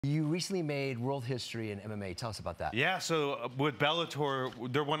You recently made world history in MMA. Tell us about that. Yeah, so with Bellator,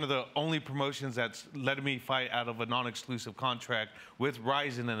 they're one of the only promotions that's letting me fight out of a non-exclusive contract with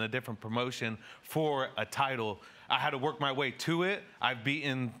Ryzen and a different promotion for a title. I had to work my way to it. I've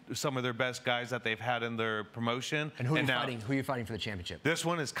beaten some of their best guys that they've had in their promotion. And who are you fighting for the championship? This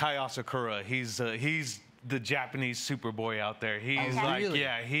one is Kai Asakura. He's the Japanese Superboy out there. He's really?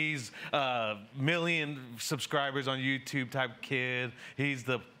 He's a million subscribers on YouTube type kid. He's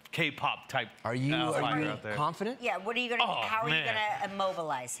the K-pop type. Are you confident? Yeah. What are you gonna? How are you gonna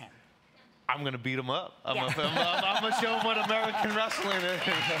immobilize him? I'm gonna beat him up. I'm gonna show him what American wrestling is.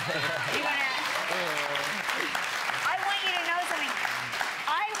 I want you to know something.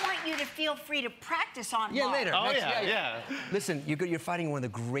 I want you to feel free to practice on Mark. Later. Oh, yeah. Listen, you're fighting in one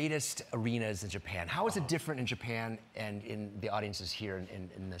of the greatest arenas in Japan. How is it different in Japan and in the audiences here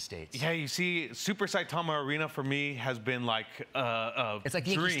in the States? Yeah, you see, Super Saitama Arena for me has been like it's like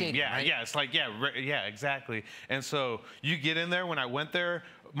the dream. Stadium, right? It's like, yeah, exactly. And so you get in there, when I went there,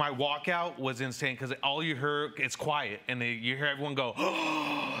 my walkout was insane because all you heard, it's quiet, and you hear everyone go,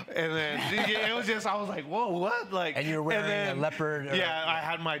 oh, and then it was just, I was like, whoa, what? Like, and you're wearing a leopard. Yeah, I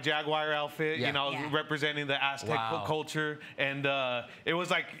had my Jaguar outfit, you know, representing the Aztec culture, and it was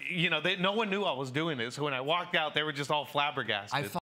like, you know, no one knew I was doing it. So when I walked out, they were just all flabbergasted.